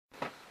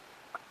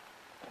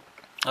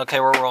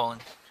Okay, we're rolling.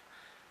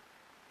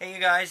 Hey you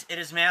guys, it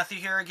is Matthew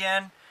here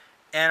again,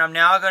 and I'm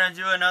now going to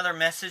do another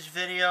message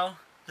video.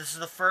 This is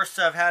the first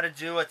I've had to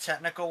do a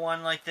technical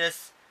one like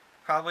this,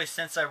 probably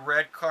since I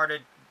red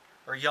carded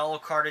or yellow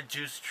carded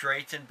Juice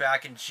Drayton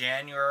back in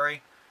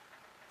January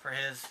for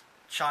his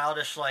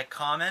childish-like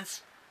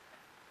comments.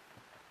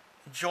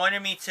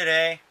 Joining me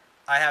today,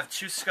 I have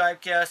two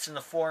Skype guests in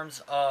the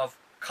forms of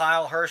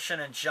Kyle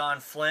Hershen and John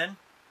Flynn.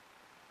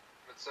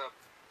 What's up?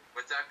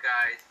 What's up,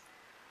 guys?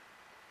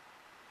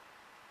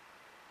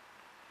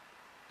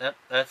 Yep,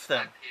 that's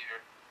them. I'm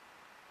Peter.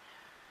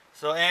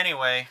 So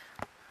anyway,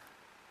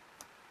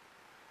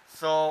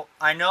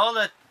 I know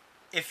that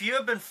if you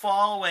have been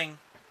following,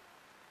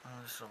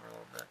 just over a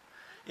little bit.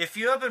 If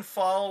you have been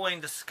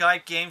following the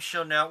Skype Game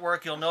Show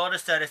Network, you'll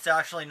notice that it's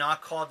actually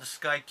not called the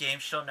Skype Game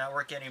Show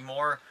Network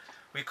anymore.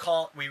 We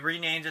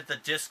renamed it the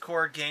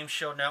Discord Game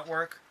Show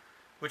Network,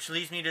 which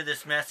leads me to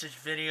this message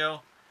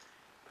video.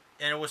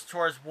 And it was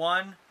towards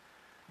one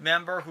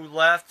member who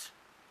left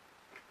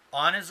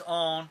on his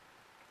own,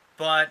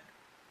 but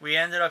we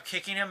ended up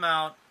kicking him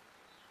out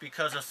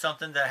because of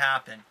something that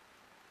happened.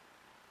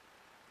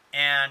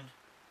 And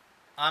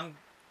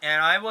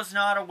I was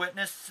not a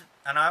witness,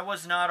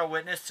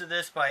 to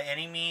this by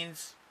any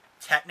means,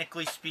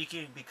 technically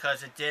speaking,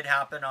 because it did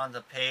happen on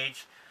the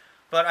page.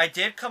 But I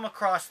did come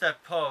across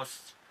that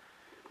post,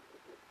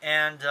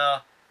 and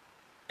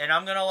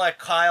I'm gonna let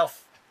Kyle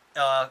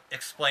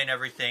explain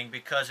everything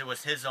because it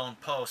was his own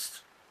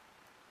post.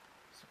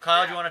 So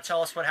Kyle, do you want to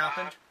tell us what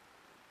happened?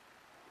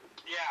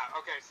 Yeah,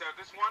 okay, so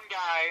this one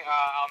guy,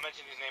 I'll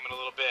mention his name in a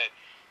little bit.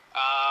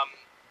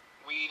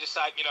 We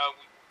decided,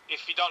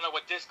 if you don't know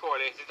what Discord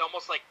is, it's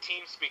almost like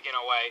TeamSpeak in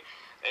a way.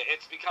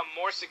 It's become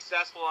more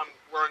successful, and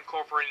we're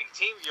incorporating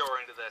TeamViewer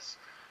into this.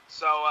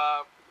 So,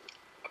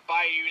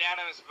 by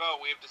unanimous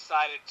vote, we have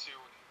decided to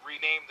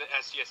rename the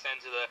SGSN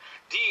to the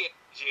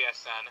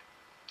DGSN.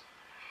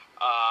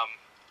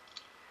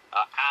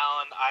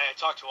 Alan, I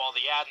talked to all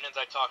the admins.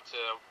 I talked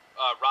to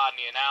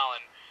Rodney and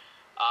Alan.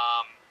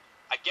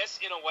 I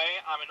guess in a way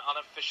I'm an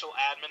unofficial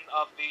admin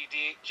of the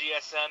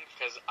GSN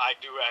because I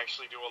do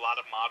actually do a lot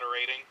of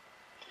moderating.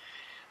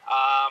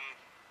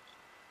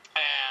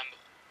 And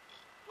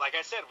like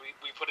I said,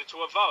 we put it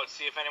to a vote,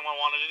 see if anyone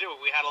wanted to do it.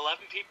 We had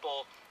 11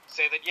 people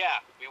say that, yeah,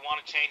 we want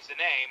to change the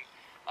name.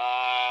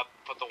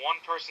 But the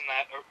one person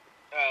that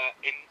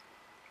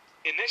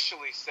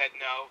initially said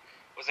no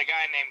was a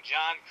guy named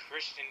John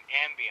Christian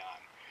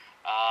Ambion.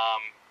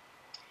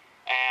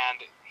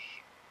 And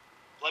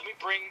let me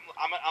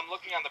I'm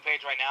looking on the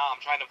page right now.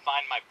 I'm trying to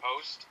find my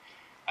post.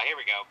 Here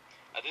we go.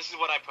 This is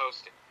what I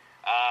posted.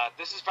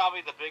 This is probably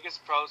the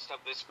biggest post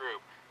of this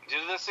group. Due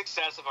to the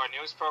success of our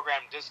newest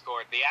program,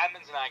 Discord, the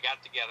admins and I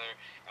got together,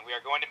 and we are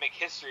going to make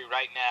history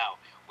right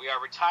now. We are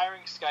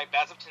retiring Skype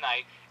as of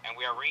tonight, and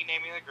we are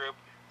renaming the group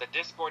the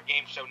Discord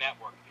Game Show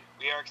Network.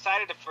 We are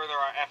excited to further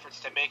our efforts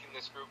to making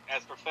this group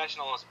as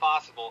professional as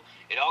possible.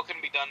 It all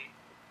couldn't be done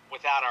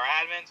without our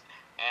admins,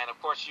 and of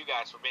course you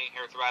guys for being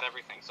here throughout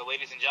everything. So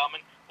ladies and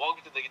gentlemen,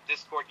 welcome to the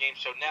Discord Game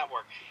Show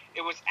Network.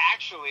 It was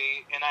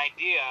actually an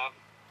idea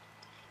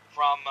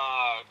from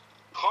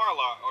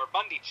Carla or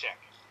Bundy Chick.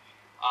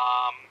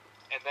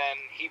 And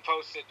then he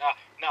posted,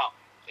 no,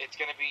 it's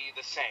going to be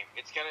the same.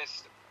 It's going to,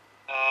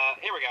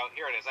 here we go,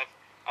 here it is, I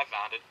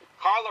found it.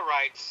 Carla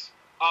writes,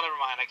 oh, never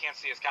mind, I can't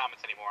see his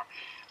comments anymore.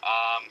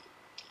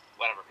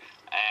 Whatever.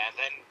 And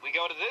then we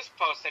go to this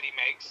post that he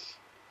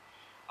makes,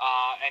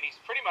 and he's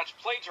pretty much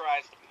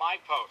plagiarized my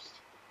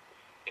post,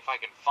 if I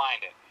can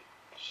find it.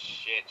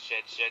 Shit.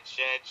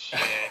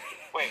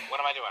 Wait, what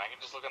am I doing? I can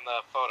just look in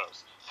the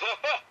photos.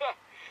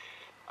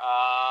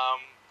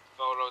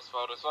 Photos.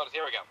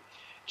 Here we go.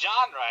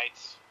 John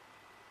writes,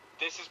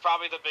 this is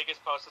probably the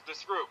biggest post of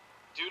this group.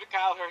 Due to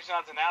Kyle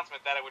Hershen's announcement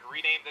that I would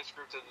rename this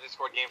group to the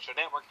Discord Game Show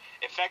Network,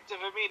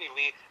 effective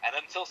immediately, and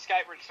until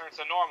Skype returns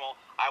to normal,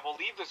 I will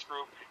leave this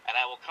group, and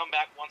I will come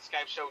back once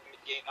Skype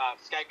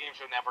Game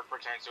Show Network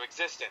returns to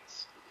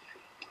existence.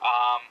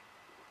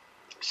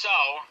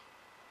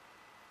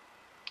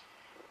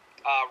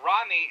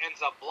 Rodney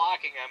ends up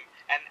blocking him,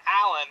 and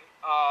Alan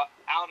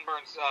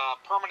Burns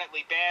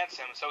permanently bans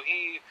him, so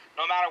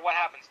no matter what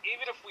happens,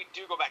 even if we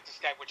do go back to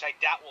Skype, which I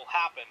doubt will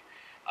happen,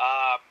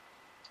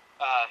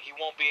 he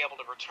won't be able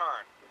to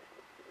return.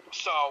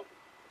 So,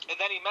 and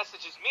then he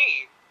messages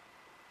me,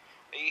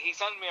 he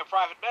sends me a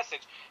private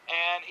message,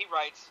 and he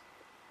writes,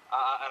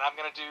 and I'm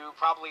going to do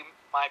probably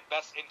my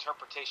best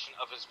interpretation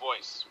of his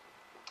voice.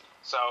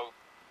 So,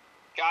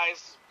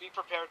 guys, be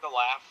prepared to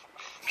laugh.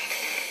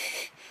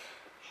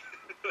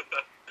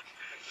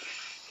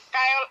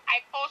 Kyle,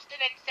 I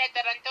posted and said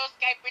that until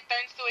Skype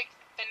returns to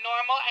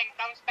normal and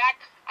comes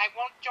back, I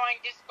won't join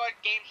Discord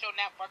Game Show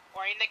Network,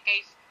 or in the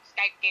case,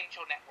 Skype Game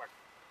Show Network.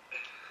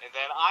 And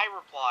then I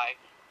reply,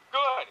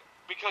 good,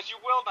 because you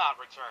will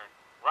not return.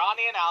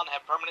 Ronnie and Alan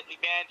have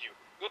permanently banned you.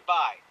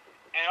 Goodbye.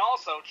 And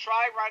also,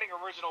 try writing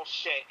original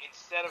shit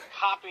instead of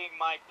copying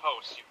my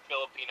posts, you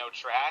Filipino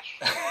trash.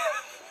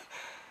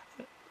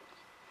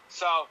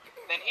 So,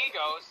 then he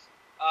goes,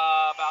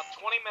 about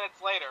 20 minutes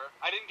later,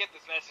 I didn't get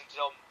this message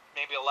until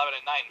maybe 11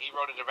 at night. He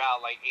wrote it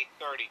about like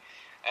 8:30.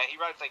 And he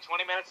writes like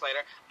 20 minutes later,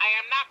 I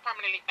am not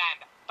permanently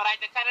banned, but I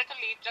decided to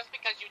leave just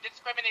because you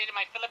discriminated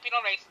my Filipino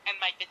race and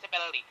my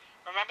disability.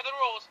 Remember the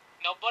rules,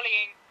 no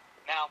bullying.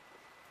 Now,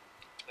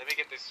 let me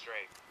get this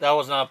straight. That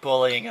was not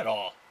bullying at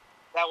all.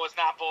 That was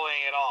not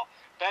bullying at all.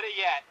 Better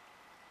yet,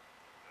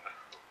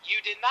 you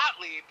did not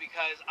leave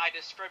because I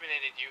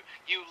discriminated you.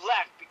 You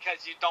left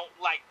because you don't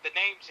like the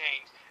name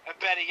change. And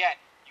better yet,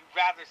 you'd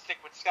rather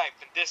stick with Skype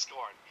than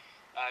Discord.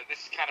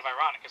 This is kind of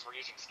ironic because we're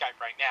using Skype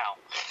right now.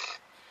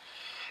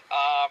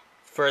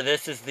 For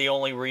this is the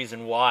only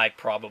reason why,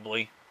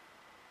 probably.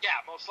 Yeah,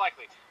 most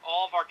likely.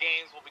 All of our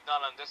games will be done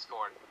on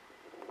Discord.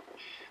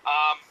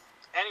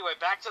 Anyway,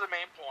 back to the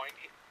main point.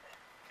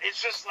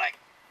 It's just like,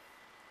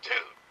 dude,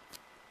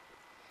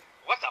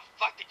 what the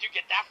fuck did you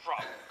get that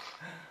from?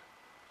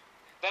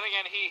 Then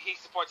again, he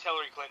supports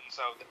Hillary Clinton,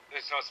 so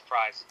there's no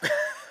surprise.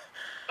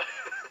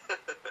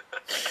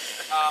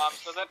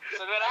 So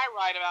then I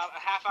write about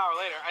a half hour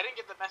later. I didn't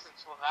get the message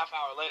until a half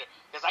hour later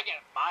because I get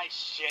my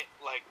shit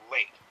like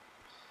late.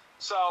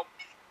 So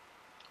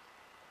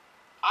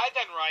I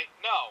then write,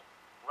 no,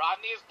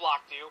 Rodney has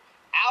blocked you.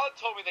 Alan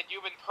told me that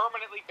you've been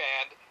permanently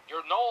banned.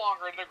 You're no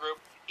longer in the group.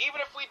 Even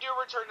if we do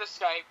return to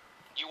Skype,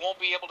 you won't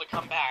be able to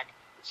come back.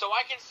 So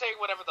I can say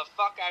whatever the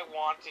fuck I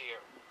want to you.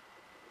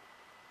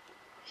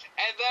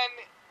 And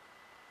then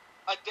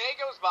a day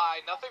goes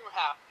by, nothing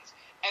happens.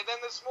 And then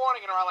this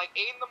morning, at around like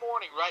 8 in the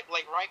morning, right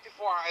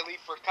before I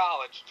leave for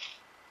college,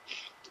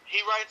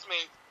 he writes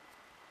me,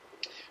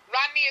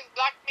 Rodney has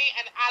blocked me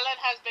and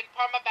Alan has been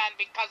permabanned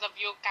because of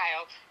you,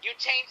 Kyle. You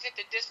changed it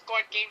to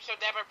Discord Game Show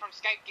Network from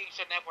Skype Game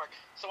Show Network.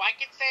 So I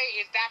can say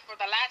is that for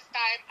the last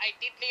time, I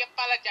deeply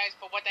apologize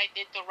for what I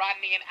did to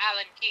Rodney and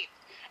Alan Keith.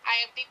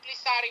 I am deeply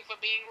sorry for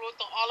being rude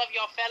to all of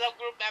your fellow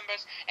group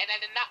members, and I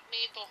did not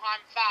mean to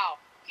harm foul.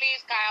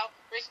 Please, Kyle,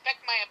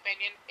 respect my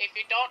opinion. If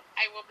you don't,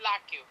 I will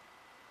block you.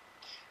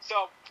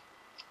 So,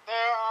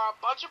 there are a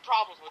bunch of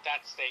problems with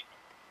that statement.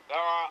 There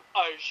are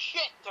a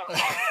shit ton of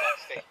problems with that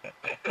statement.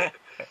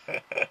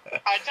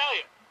 I tell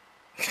you.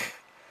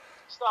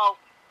 So,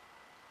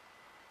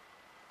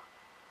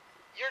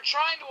 you're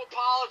trying to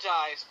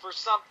apologize for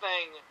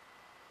something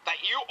that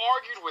you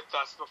argued with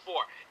us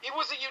before. It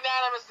was a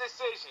unanimous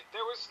decision.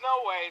 There was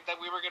no way that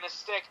we were going to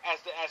stick as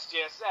the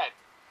SGS said.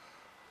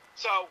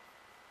 So,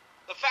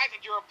 the fact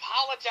that you're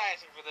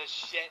apologizing for this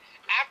shit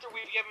after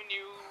we've given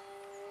you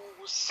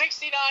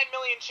 69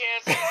 million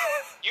chances,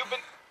 you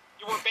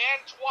were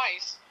banned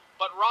twice,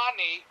 but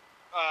Rodney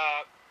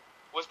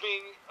was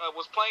playing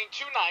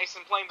too nice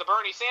and playing the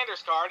Bernie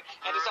Sanders card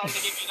and decided to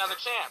give you another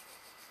chance.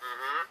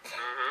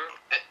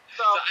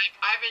 So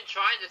I've been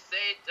trying to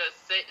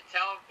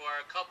tell him for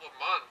a couple of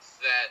months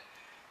that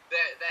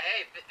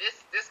hey,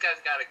 this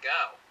guy's got to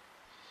go.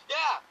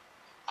 Yeah.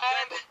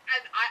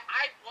 And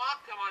I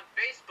blocked him on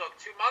Facebook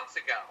 2 months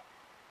ago.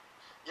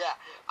 Yeah,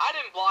 I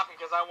didn't block him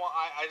because I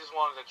just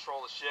wanted to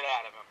troll the shit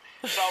out of him.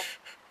 So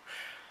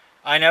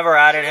I never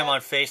added him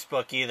on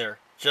Facebook either,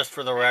 just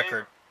for the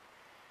record.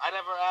 I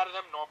never added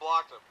him nor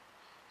blocked him.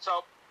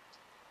 So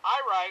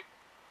I write,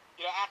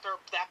 after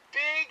that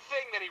big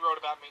thing that he wrote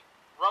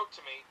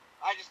to me,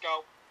 I just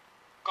go,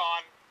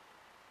 gone,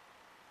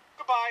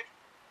 goodbye.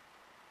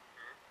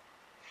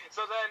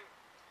 So then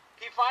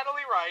he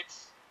finally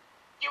writes,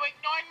 you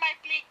ignored my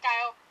plea,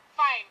 Kyle.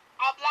 Fine,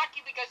 I'll block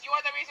you because you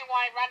are the reason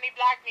why Rodney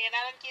blocked me and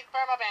Alan Keith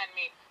permabanned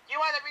me. You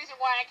are the reason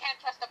why I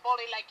can't trust a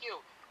bully like you.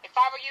 If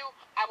I were you,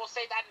 I will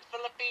say that in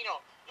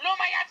Filipino.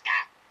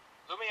 Lumayaska!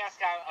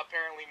 Lumayaska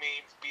apparently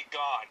means be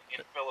gone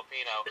in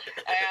Filipino.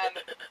 And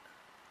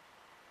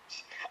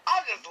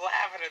I'm just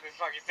laughing at this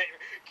fucking statement.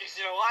 Because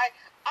you know why?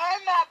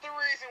 I'm not the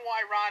reason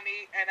why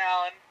Rodney and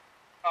Alan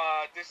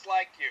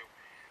dislike you.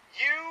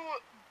 You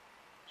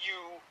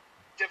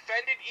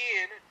defended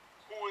Ian,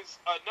 who is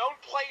a known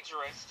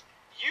plagiarist.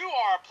 You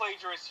are a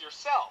plagiarist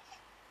yourself.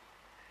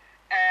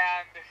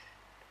 And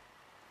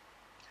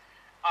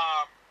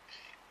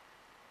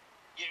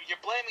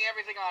you're blaming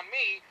everything on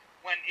me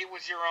when it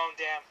was your own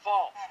damn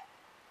fault.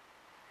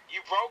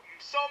 You broke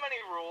so many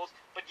rules,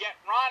 but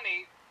yet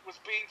Ronnie was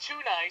being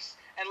too nice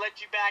and let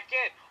you back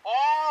in.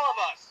 All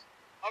of us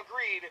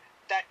agreed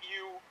that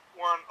you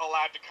weren't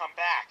allowed to come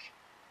back.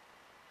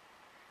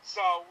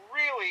 So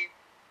really,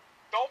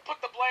 don't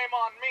put the blame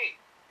on me.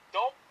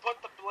 Don't put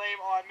the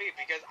blame on me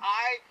because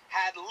I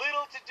had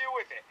little to do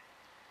with it.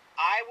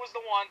 I was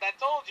the one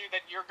that told you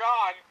that you're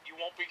gone, you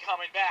won't be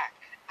coming back.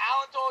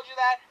 Alan told you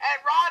that,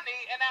 and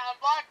Rodney and Alan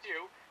blocked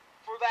you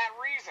for that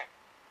reason.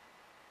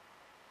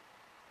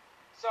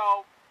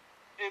 So,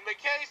 in the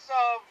case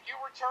of you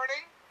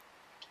returning,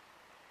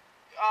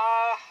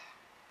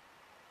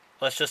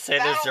 let's just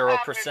say there's 0%.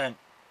 That'll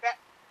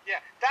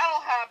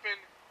happen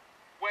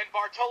when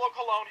Bartolo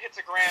Colon hits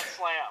a grand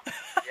slam.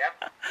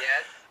 Yep,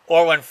 yes.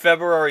 Or when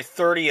February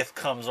 30th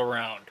comes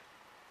around.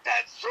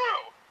 That's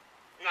true.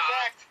 In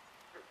fact,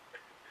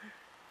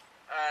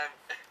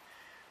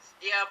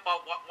 yeah,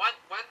 but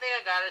one thing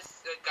I gotta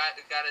say,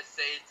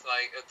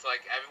 it's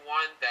like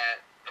everyone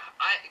that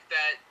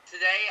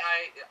Today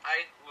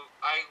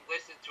I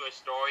listened to a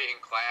story in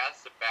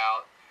class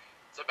about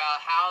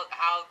how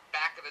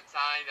back at the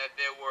time that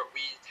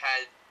we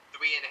had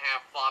 3.5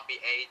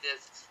 floppy A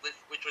disks,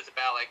 which was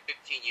about like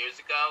 15 years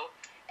ago,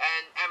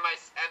 and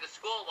the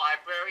school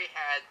library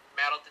had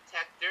metal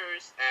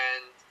detectors,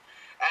 and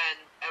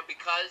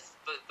because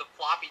the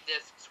floppy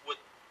disks would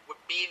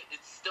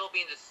still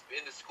be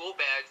in the school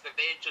bags, that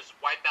they just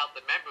wipe out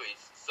the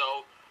memories.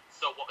 So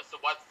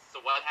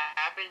what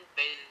happened?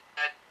 They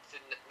had to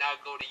now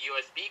go to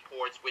USB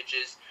ports, which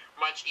is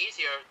much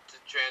easier to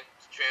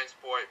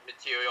transport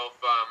material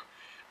from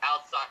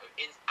outside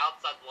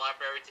the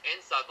library to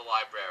inside the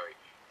library,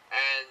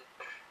 and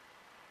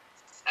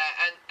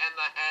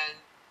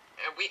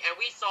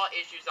we saw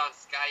issues on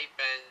Skype,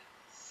 and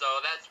so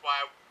that's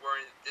why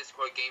we're in the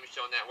Discord Game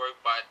Show Network.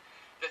 But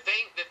the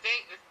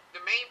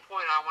main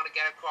point I want to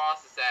get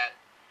across is that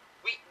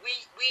we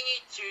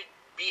need to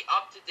be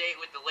up to date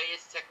with the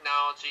latest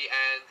technology,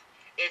 and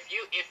if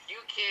you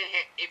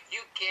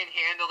can't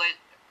handle it,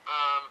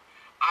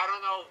 I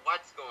don't know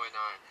what's going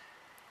on.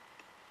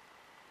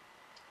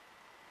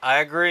 I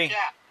agree.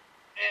 Yeah,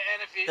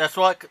 and if you... That's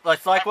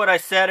like what I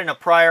said in a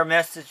prior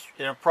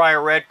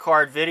red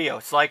card video.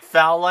 It's like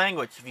foul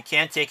language. If you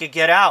can't take it,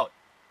 get out.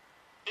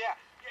 Yeah.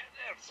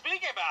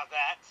 Speaking about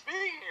that.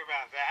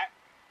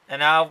 And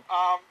now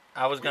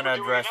I was gonna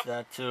address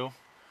that too.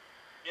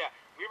 Yeah,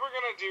 we were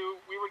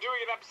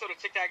doing an episode of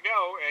Tic Tac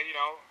Go, and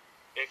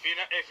if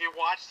you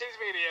watched his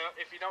video,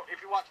 if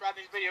you watch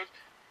Rodney's videos,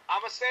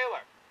 I'm a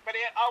sailor, but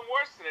yet I'm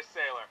worse than a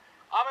sailor.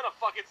 I'm in a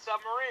fucking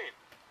submarine.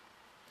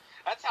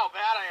 That's how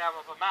bad I am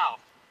of a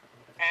mouth.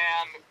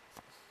 And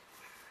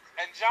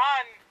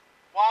John,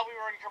 while we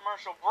were in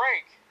commercial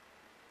break,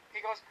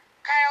 he goes,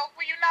 Kyle,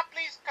 will you not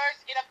please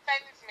curse? It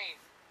offends me.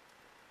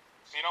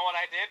 so you know what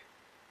I did?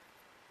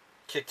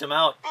 Kicked him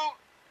out. Boot.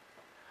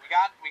 We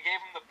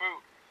gave him the boot.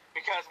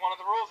 Because one of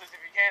the rules is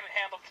if you can't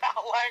handle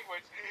foul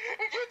language,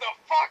 get the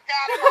fuck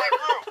out of my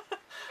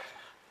group.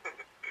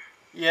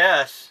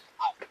 Yes.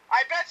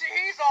 I bet you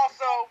he's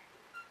also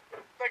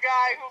the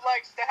guy who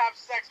likes to have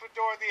sex with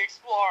Dora the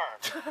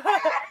Explorer.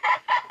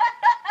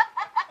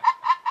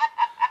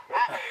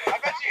 I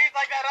bet you he's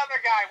like that other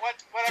guy.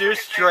 Whatever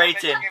Deuce his name is,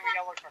 Drayton.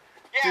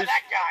 Yeah,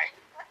 that guy.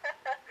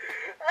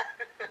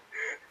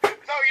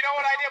 So you know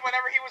what I did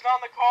whenever he was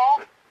on the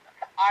call?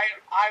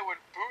 I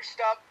would boost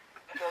up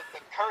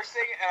the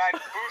cursing, and I'd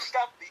boost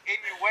up the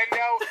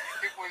innuendo.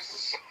 It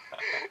was...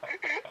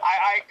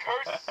 I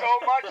cursed so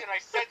much, and I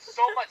said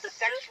so much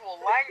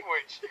sexual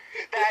language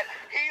that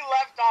he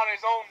left on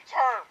his own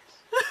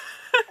terms.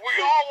 We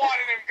all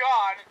wanted him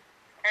gone,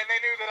 and they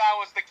knew that I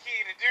was the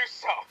key to do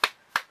so.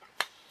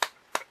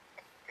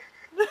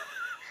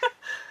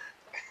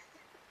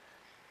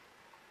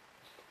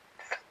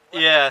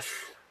 Yes.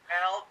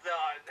 Well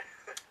done.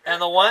 And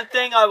the one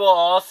thing I will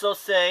also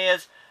say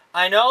is,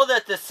 I know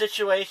that the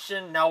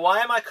situation... Now, why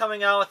am I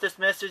coming out with this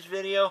message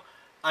video?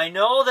 I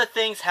know that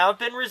things have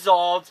been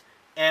resolved,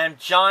 and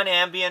John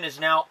Ambion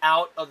is now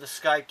out of the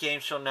Skype Game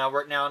Show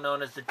Network, now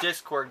known as the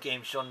Discord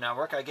Game Show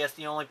Network. I guess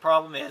the only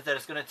problem is that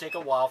it's going to take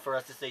a while for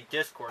us to say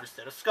Discord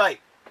instead of Skype.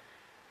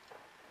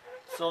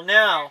 So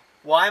now,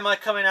 why am I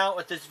coming out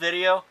with this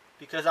video?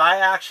 Because I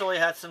actually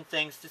had some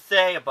things to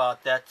say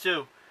about that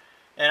too.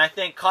 And I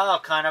think Kyle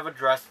kind of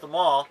addressed them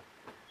all.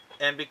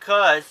 And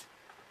because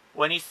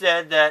when he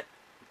said that,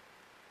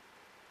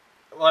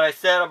 what I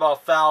said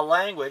about foul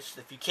language,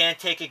 if you can't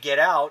take it, get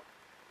out.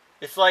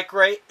 It's like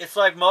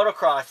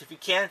motocross. If you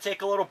can't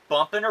take a little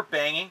bumping or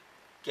banging,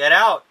 get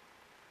out.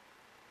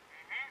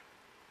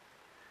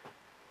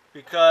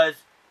 Because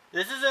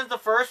this isn't the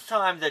first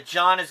time that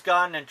John has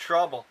gotten in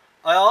trouble.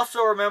 I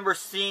also remember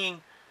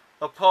seeing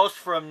a post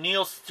from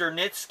Neil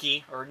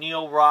Sternitsky, or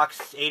Neil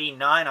Rocks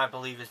 89, I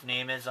believe his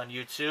name is, on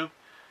YouTube.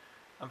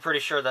 I'm pretty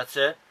sure that's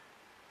it.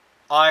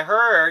 I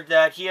heard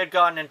that he had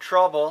gotten in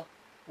trouble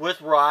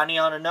with Rodney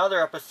on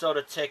another episode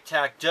of Tic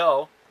Tac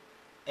Doe,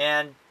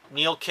 and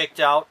Neil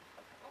kicked out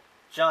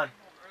John.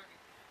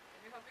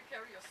 You have to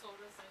carry your sodas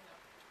in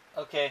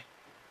there. Okay.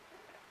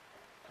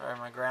 Sorry,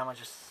 my grandma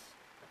just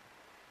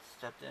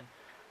stepped in.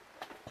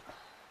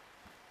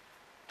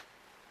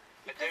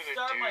 You can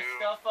start my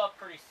stuff up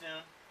pretty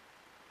soon.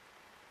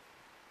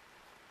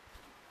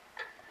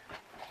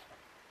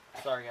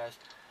 Sorry, guys.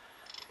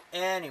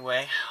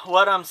 Anyway,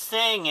 what I'm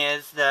saying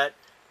is that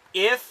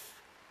if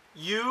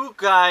you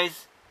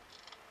guys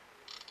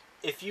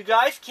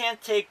can't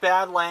take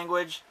bad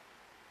language,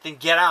 then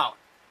get out.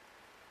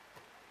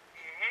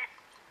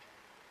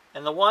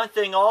 And the one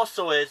thing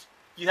also is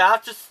you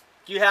have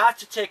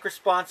to take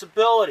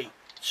responsibility.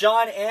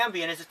 John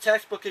Ambion is a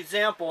textbook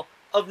example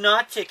of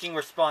not taking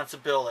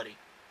responsibility.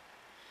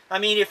 I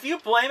mean, if you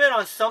blame it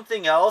on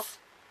something else,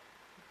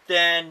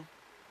 then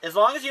as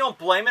long as you don't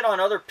blame it on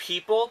other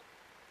people,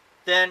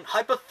 then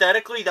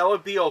hypothetically that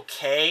would be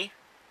okay.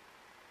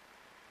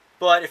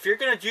 But if you're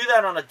going to do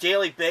that on a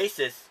daily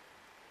basis,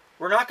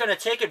 we're not going to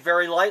take it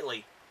very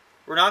lightly.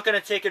 We're not going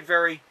to take it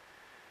very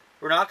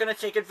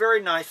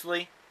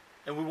nicely,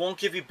 and we won't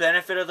give you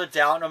benefit of the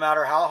doubt no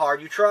matter how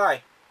hard you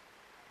try.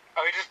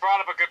 Oh, he just brought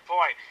up a good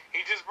point.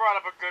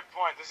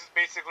 This is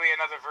basically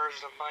another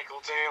version of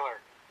Michael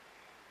Taylor.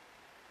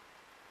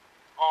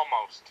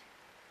 Almost.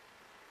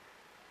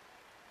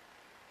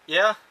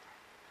 Yeah.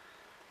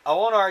 I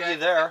won't argue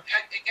there.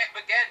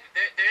 Again,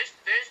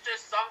 there's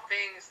just some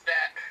things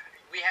that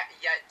we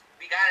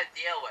gotta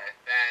deal with,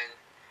 and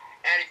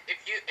if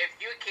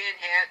you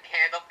can't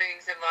handle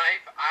things in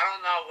life, I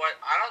don't know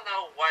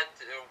what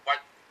to do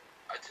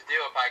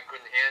if I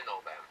couldn't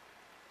handle them.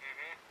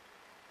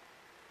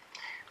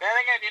 Then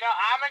again,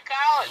 I'm in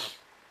college.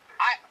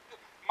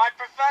 My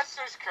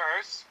professors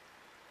curse,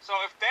 so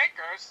if they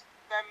curse,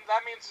 then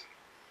that means,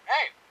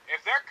 hey,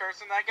 if they're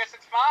cursing, I guess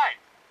it's fine.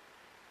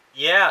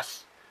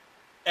 Yes.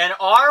 And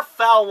our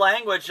foul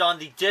language on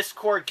the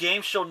Discord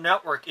Game Show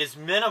Network is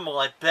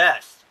minimal at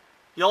best.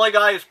 The only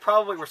guy who's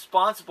probably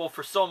responsible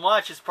for so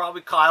much is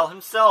probably Kyle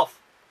himself.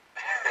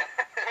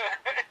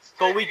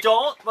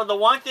 But the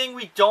one thing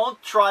we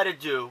don't try to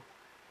do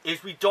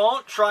is we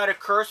don't try to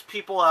curse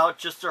people out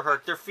just to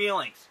hurt their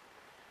feelings.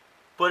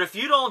 But if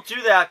you don't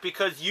do that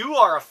because you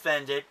are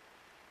offended,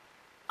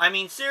 I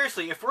mean,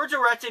 seriously, if we're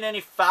directing any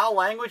foul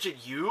language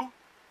at you,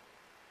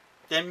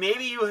 then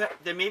maybe you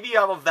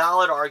have a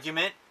valid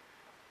argument.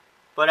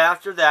 But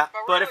after that,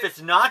 but if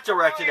it's not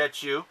directed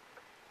at you,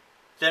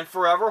 then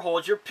forever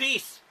hold your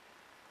peace.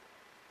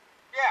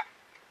 Yeah,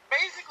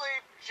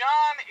 basically,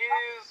 John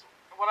is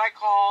what I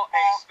call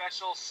a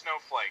special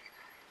snowflake.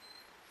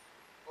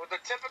 With a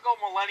typical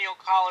millennial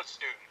college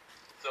student.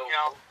 So,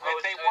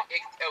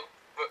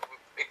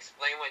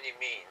 explain what you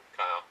mean,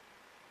 Kyle.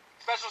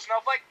 Special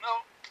snowflake?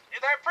 No,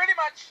 they're pretty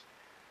much.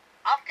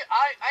 I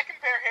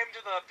compare him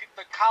to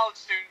the college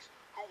students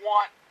who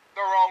want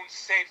their own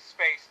safe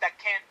space,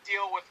 that can't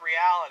deal with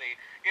reality.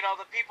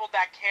 The people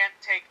that can't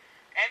take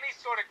any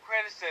sort of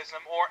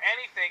criticism or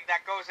anything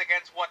that goes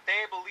against what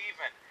they believe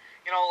in.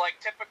 Like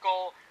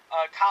typical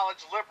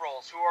college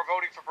liberals who are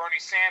voting for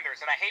Bernie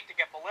Sanders. And I hate to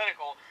get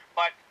political,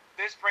 but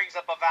this brings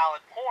up a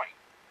valid point.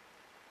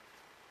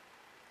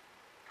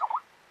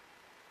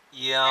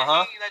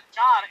 Yeah, That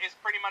John is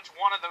pretty much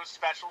one of those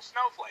special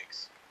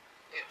snowflakes.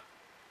 Yeah.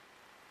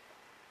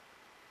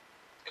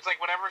 It's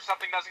like whenever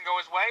something doesn't go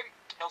his way,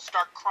 he'll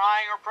start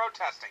crying or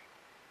protesting.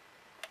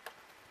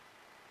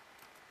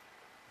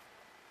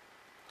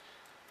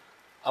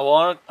 I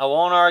won't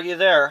argue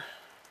there.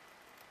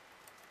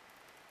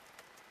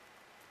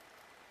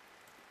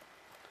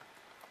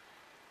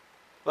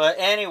 But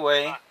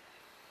anyway,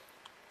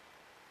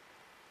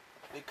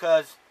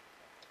 because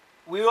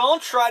we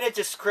won't try to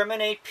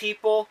discriminate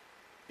people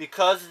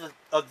because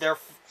of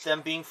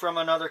them being from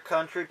another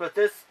country, but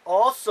this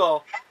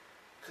also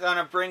kind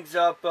of brings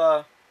up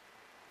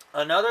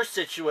another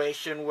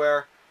situation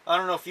where, I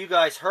don't know if you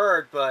guys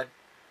heard, but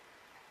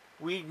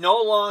we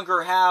no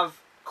longer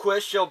have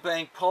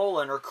Bank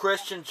Poland or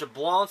Christian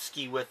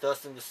Jablonski with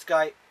us in the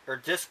Skype or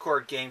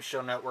Discord Game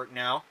Show Network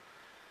now.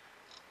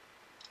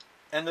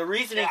 And the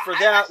reasoning for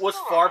that was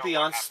far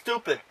beyond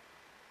stupid.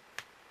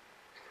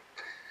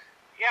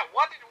 Yeah,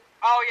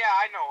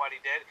 I know what he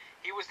did.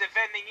 He was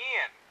defending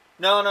Ian.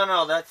 No,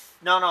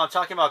 I'm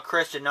talking about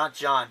Christian, not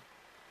John.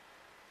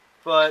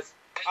 But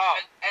I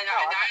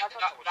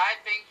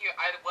think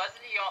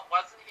wasn't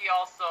he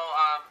also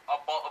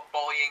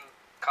bullying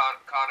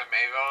Connor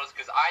Mayros?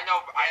 Because I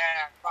know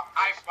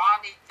I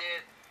Rodney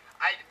did.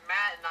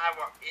 Matt and I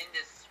were in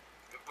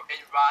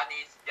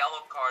Rodney's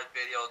yellow card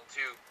video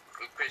to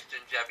Christian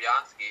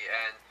Jablonski,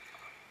 and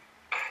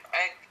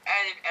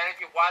if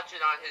you watch it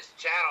on his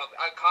channel,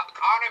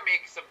 Connor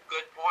makes some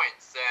good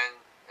points,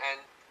 and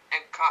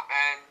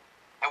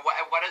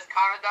what has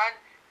Connor done?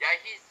 Yeah,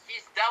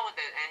 he's dealt with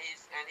it,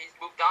 and he's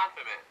moved on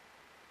from it.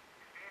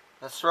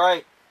 That's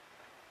right.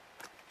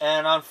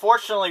 And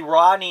unfortunately,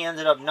 Rodney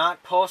ended up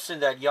not posting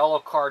that yellow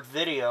card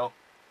video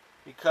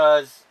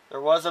because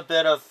there was a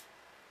bit of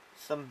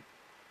some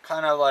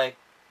kind of like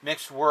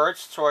mixed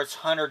words towards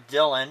Hunter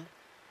Dillon,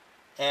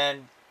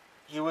 and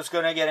he was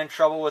going to get in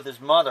trouble with his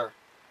mother.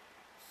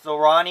 So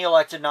Rodney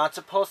elected not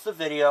to post the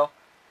video,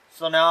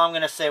 so now I'm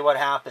going to say what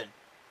happened.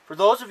 For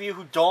those of you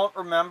who don't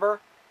remember,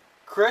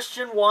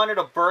 Christian wanted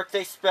a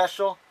birthday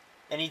special,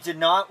 and he did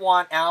not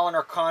want Alan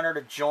or Connor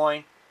to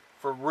join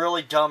for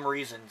really dumb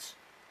reasons.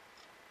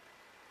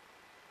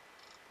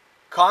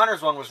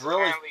 Connor's one was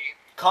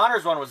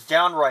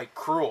downright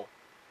cruel.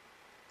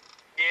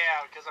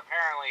 Yeah, because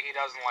apparently he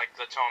doesn't like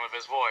the tone of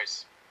his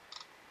voice.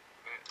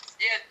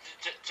 Yeah,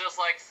 just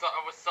like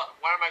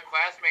one of my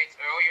classmates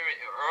earlier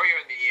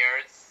in the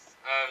years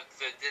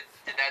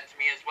did that to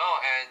me as well,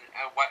 and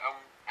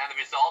the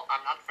result,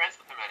 I'm not friends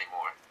with him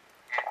anymore.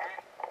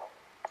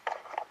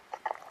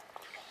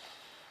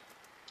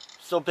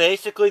 So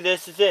basically,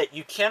 this is it.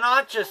 You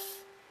cannot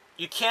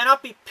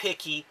be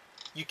picky.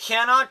 You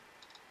cannot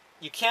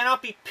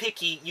be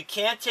picky. You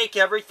can't take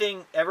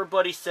everything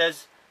everybody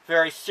says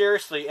very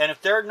seriously. And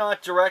if they're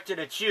not directed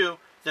at you,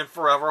 then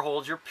forever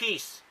hold your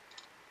peace.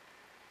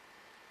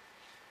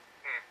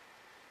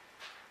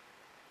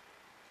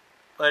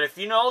 But if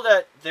you know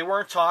that they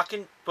weren't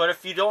talking, but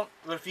if you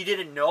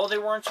didn't know they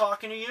weren't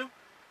talking to you,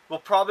 will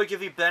probably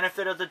give you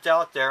benefit of the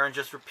doubt there and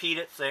just repeat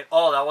it, saying,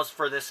 oh, that was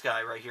for this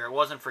guy right here. It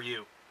wasn't for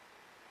you.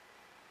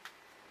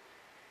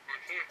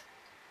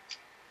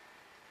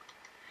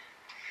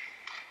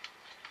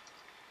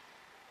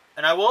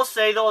 And I will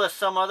say, though, that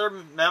some other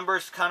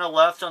members kind of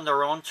left on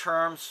their own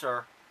terms,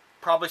 or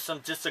probably some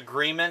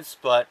disagreements,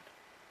 but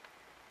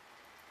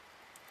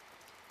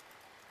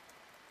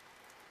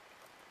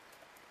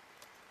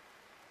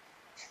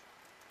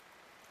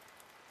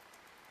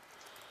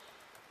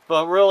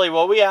really,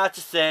 what we have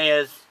to say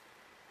is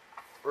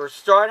we're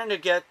starting to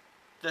get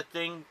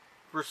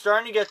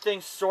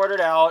things sorted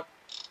out,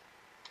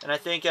 and I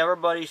think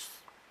everybody's,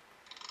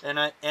 and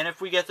if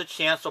we get the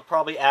chance, we'll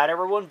probably add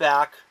everyone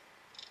back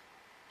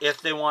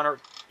if they want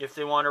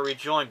to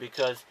rejoin,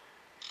 because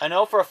I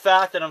know for a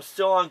fact that I'm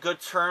still on good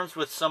terms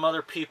with some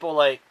other people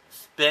like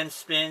Ben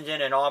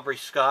Spindon and Aubrey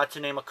Scott, to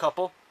name a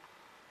couple.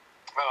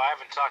 Oh, I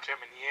haven't talked to him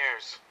in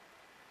years.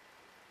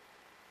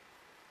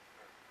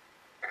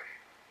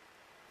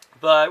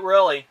 But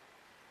really,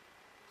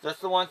 that's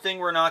the one thing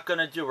we're not going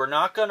to do. We're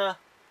not going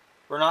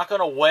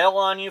to wail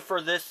on you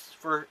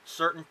for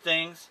certain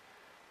things.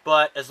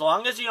 But as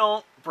long as you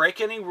don't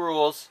break any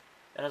rules,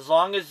 and as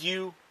long as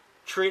you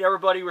treat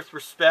everybody with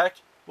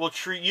respect, we'll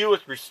treat you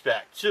with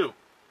respect too.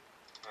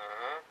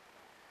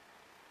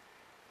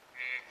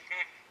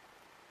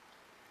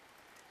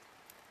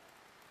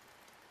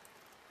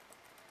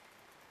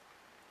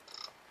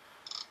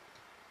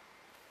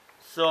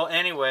 So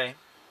anyway,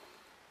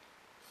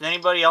 does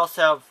anybody else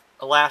have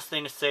a last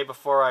thing to say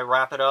before I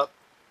wrap it up?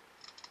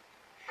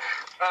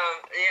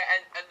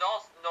 Yeah, and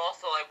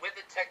also like with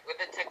the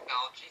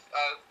technology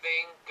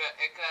thing,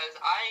 because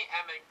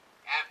I'm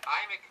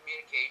a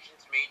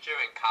communications major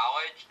in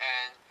college,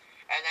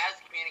 and as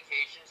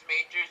communications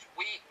majors,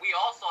 we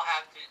also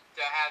have to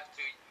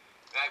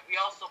we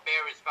also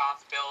bear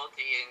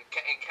responsibility in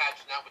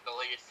catching up with the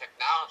latest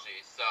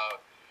technology. So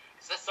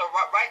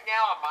right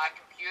now on my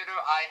computer,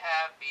 I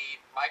have the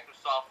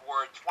Microsoft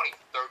Word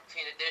 2013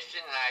 edition,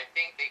 and I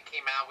think they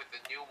came out with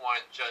a new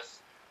one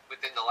just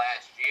within the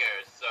last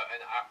year. So,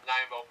 and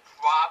I will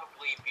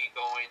probably be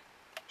going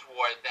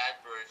toward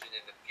that version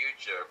in the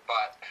future.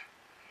 But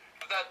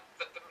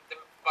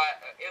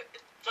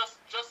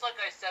just like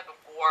I said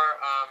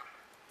before,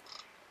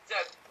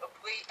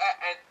 please,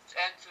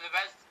 and to the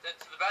rest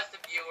of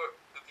the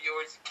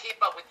viewers,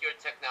 keep up with your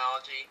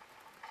technology.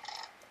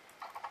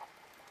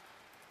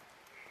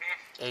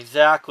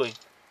 Exactly.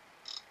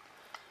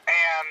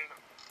 And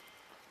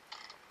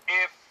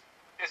if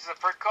this is a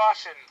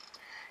precaution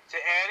to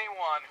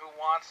anyone who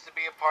wants to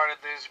be a part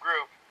of this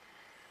group,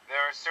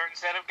 there are a certain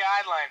set of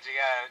guidelines you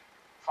gotta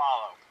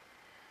follow.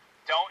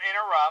 Don't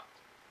interrupt,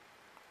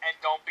 and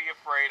don't be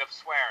afraid of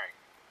swearing.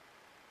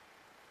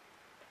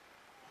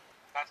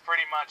 That's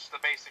pretty much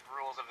the basic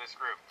rules of this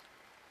group.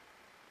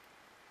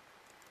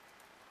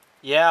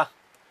 Yeah.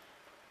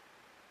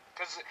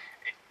 Because,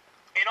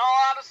 in all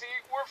honesty,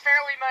 we're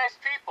fairly nice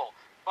people.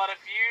 But if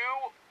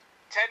you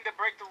tend to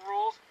break the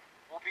rules,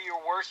 we'll be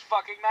your worst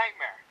fucking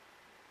nightmare.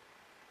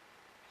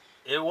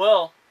 It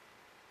will.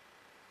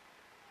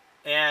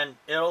 And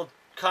it'll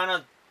kind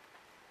of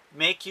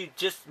make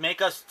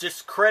us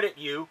discredit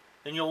you,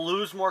 and you'll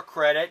lose more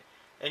credit,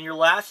 and your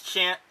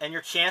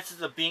your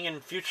chances of being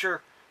in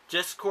future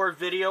Discord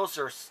videos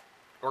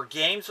or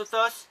games with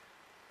us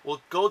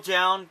will go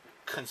down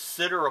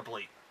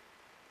considerably.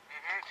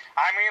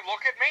 I mean,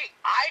 look at me.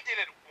 I did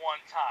it one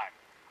time.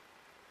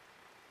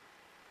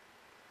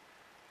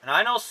 And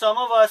I know some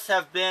of us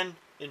have been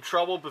in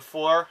trouble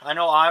before.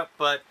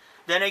 But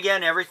then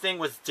again, everything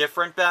was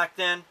different back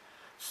then.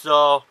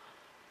 So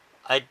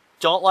I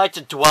don't like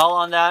to dwell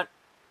on that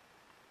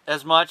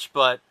as much.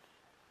 But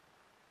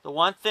the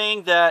one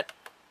thing that...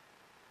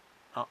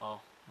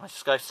 my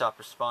Skype stopped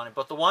responding.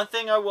 But the one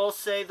thing I will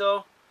say,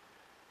 though,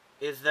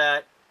 is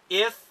that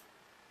if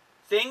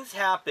things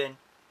happen,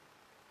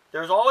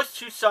 there's always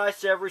two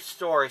sides to every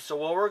story. So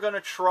what we're going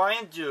to try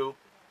and do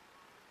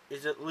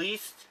is at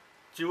least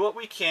do what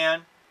we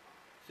can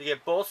to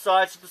get both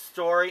sides of the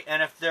story.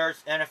 And if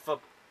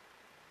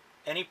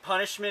any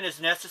punishment is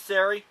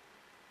necessary,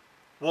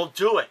 we'll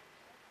do it.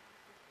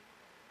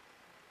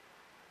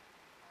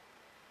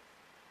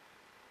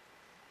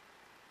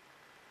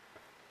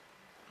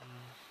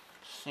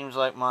 Seems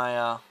like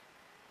my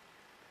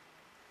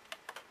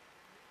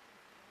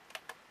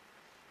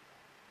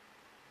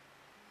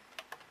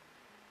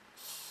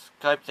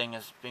Skype thing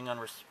is being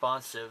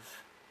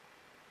unresponsive.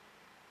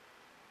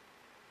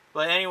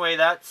 But anyway,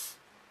 that's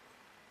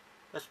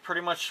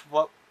pretty much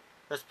what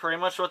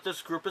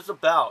this group is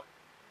about.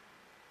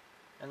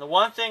 And the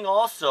one thing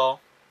also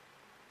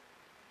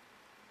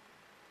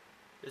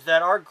is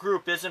that our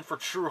group isn't for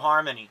true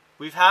harmony.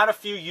 We've had a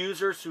few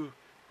users who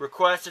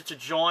requested to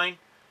join,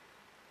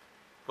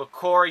 but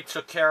Corey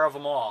took care of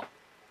them all.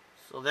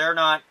 So they're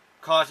not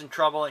causing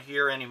trouble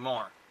here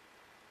anymore.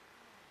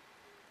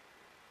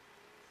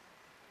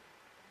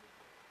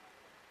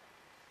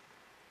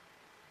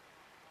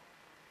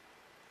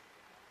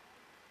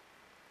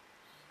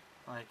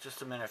 Alright,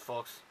 just a minute,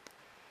 folks.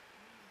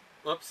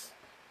 Whoops.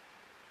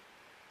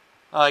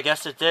 Oh, I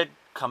guess it did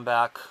come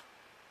back.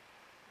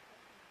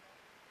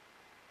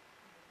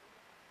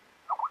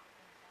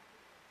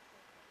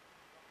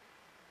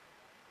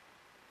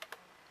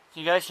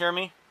 Can you guys hear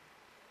me?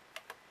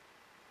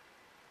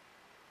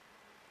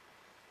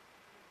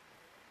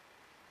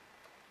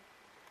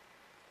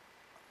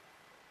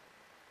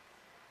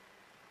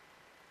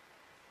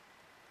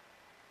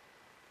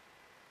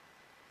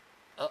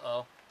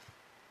 Uh-oh.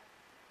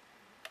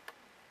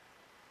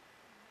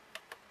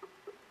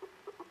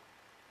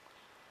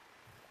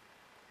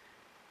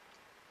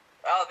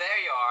 Oh, there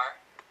you are.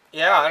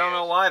 Yeah, I don't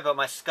know why, but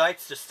my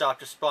Skype's just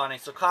stopped responding.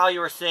 So, Kyle, you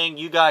were saying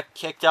you got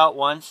kicked out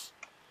once?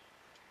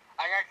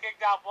 I got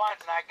kicked out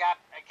once, and I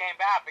came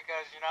back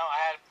because, you know, I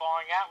had a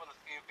falling out with a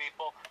few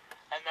people,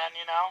 and then,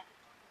 you know,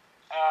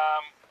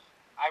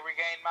 I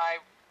regained my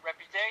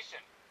reputation.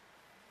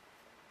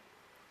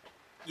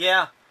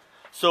 Yeah.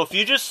 So if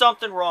you do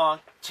something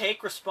wrong,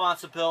 take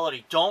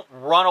responsibility. Don't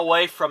run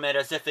away from it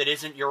as if it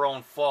isn't your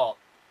own fault.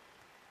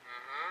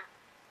 Mm-hmm.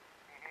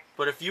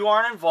 But if you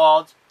aren't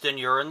involved, then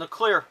you're in the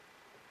clear.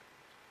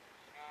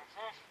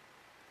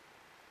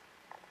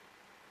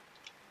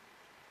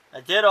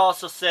 I did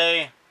also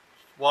say,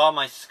 while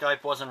my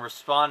Skype wasn't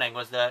responding,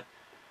 was that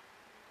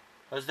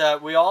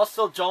we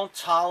also don't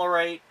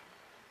tolerate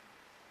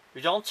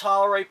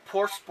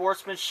poor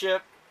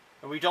sportsmanship,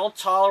 and we don't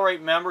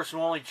tolerate members who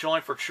only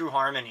join for true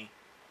harmony.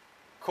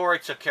 Corey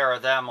took care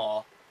of them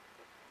all.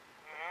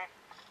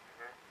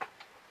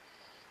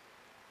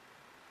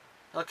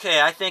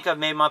 Okay, I think I've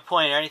made my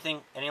point.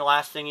 Any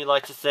last thing you'd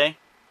like to say?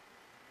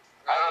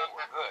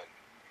 We're good.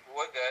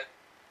 We're good.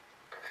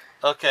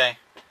 Okay.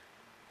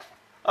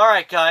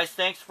 Alright guys,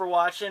 thanks for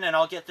watching, and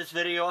I'll get this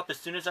video up as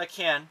soon as I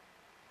can.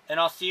 And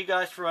I'll see you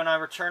guys for when I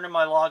return to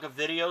my log of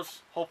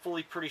videos,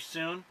 hopefully pretty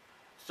soon.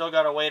 Still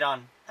gotta wait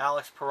on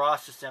Alex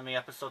Paras to send me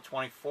episode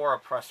 24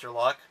 of Press Your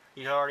Luck.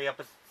 He already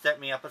sent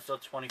me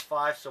episode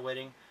 25, so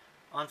waiting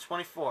on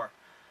 24.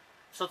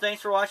 So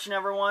thanks for watching,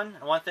 everyone.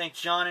 I want to thank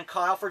John and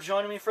Kyle for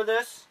joining me for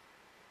this.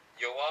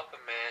 You're welcome,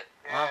 man.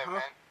 Yeah,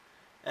 man.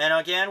 And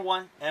again,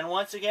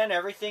 once again,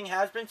 everything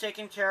has been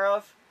taken care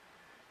of.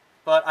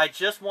 But I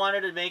just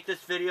wanted to make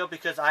this video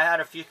because I had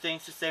a few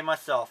things to say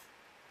myself.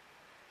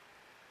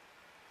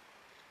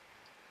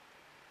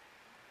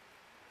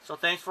 So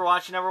thanks for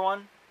watching,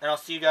 everyone, and I'll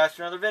see you guys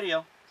for another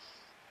video.